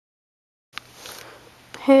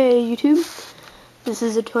Hey YouTube, this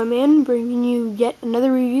is a Toy Man bringing you yet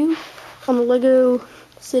another review on the Lego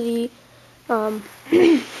City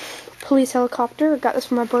police helicopter. I got this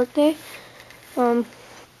for my birthday. $10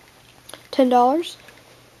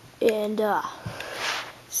 and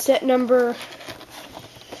set number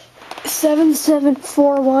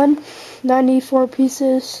 7741, 94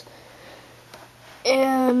 pieces,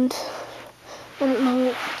 and I don't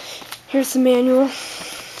know. Here's the manual.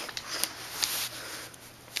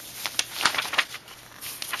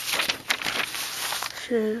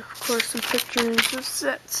 Of course, some pictures of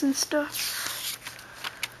sets and stuff.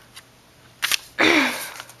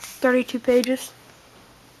 32 pages.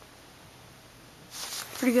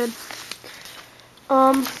 Pretty good.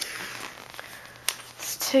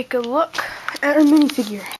 Let's take a look at our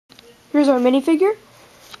minifigure. Here's our minifigure.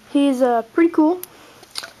 He's pretty cool.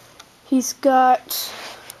 He's got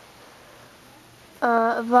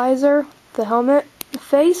a visor, the helmet, the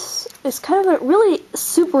face is kind of really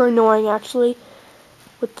super annoying actually,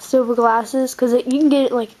 with the silver glasses, because you can get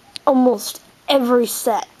it like almost every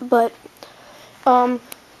set, but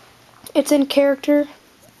it's in character,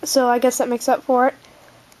 so I guess that makes up for it.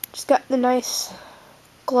 Just got the nice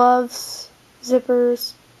gloves,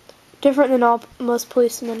 zippers, different than most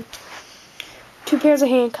policemen. 2 pairs of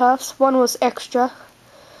handcuffs. One was extra,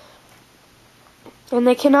 and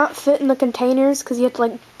they cannot fit in the containers because you have to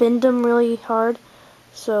like bend them really hard,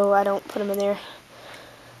 so I don't put them in there.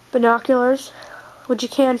 Binoculars, which you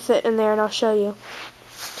can fit in there, and I'll show you.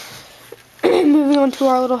 Moving on to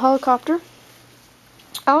our little helicopter.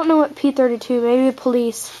 I don't know what P32, maybe a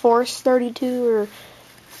police force 32 or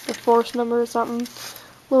a force number or something.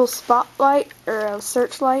 Little spotlight or a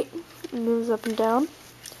searchlight, moves up and down.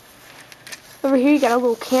 Over here you got a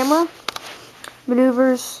little camera,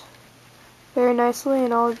 maneuvers very nicely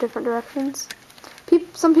in all different directions.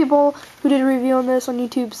 Some people who did a review on this on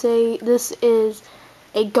YouTube say this is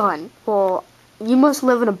a gun. Well, you must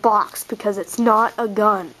live in a box because it's not a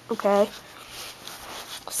gun, okay?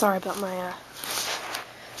 Sorry about my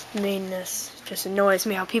meanness. It just annoys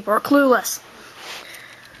me how people are clueless.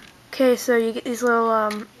 Okay, so you get these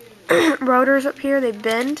little rotors up here. They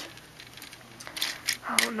bend.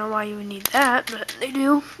 I don't know why you would need that, but they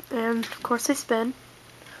do. And of course they spin.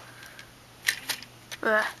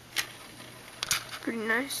 Pretty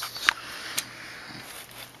nice.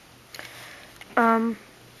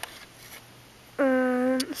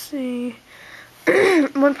 Let's see.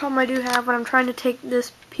 One problem I do have when I'm trying to take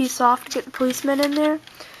this piece off to get the policeman in there.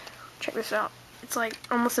 Check this out. It's like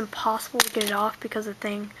almost impossible to get it off because the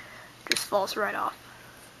thing just falls right off.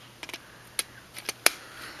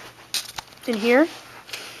 In here,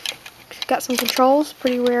 got some controls,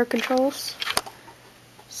 pretty rare controls.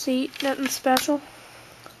 Seat, nothing special.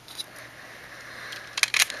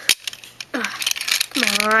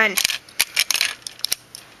 Come on.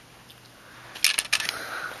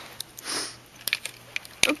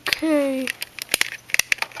 Okay.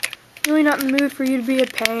 Really not in the mood for you to be a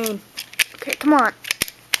pain. Okay, come on.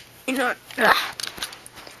 You know what?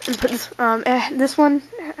 And put this. This one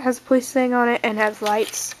has a police thing on it and has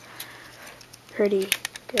lights. Pretty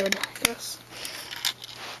good, I guess.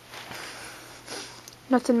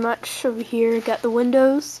 Nothing much over here. Got the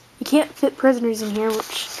windows. You can't fit prisoners in here,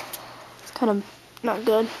 which is kind of not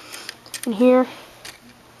good. In here,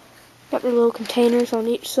 got the little containers on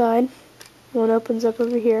each side. One opens up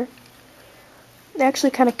over here. It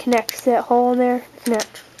actually kind of connects. That hole in there,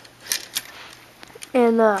 connect.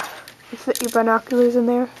 And you fit your binoculars in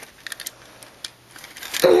there.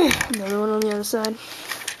 Another one on the other side.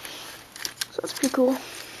 So that's pretty cool.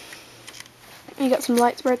 You got some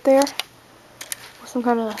lights right there. With some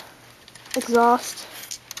kind of exhaust.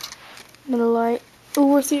 Another light. Oh,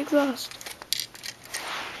 where's the exhaust?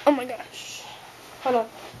 Oh my gosh. Hold on.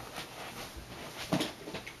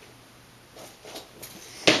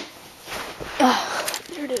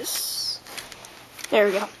 There it is. There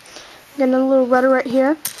we go. Got another little rudder right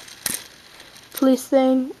here. Police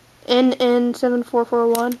thing.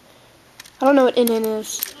 NN7441. I don't know what NN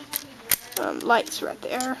is. Lights right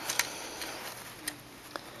there.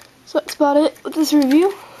 So that's about it with this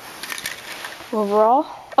review. Overall.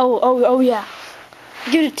 Oh yeah.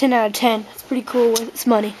 Give it a 10 out of 10. It's pretty cool with its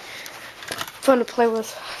money. Fun to play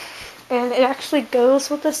with. And it actually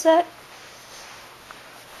goes with the set.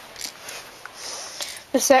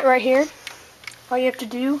 The set right here. All you have to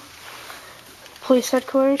do, police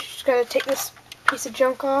headquarters, you just gotta take this piece of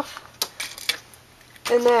junk off.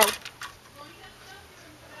 And then,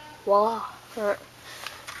 voila. Alright.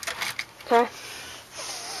 Okay.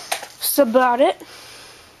 That's about it.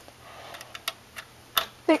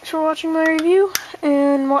 Thanks for watching my review,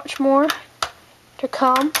 and watch more to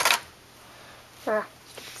come. Stupid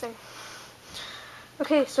thing.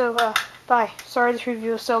 Okay, so bye. Sorry this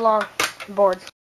review was so long. I'm bored.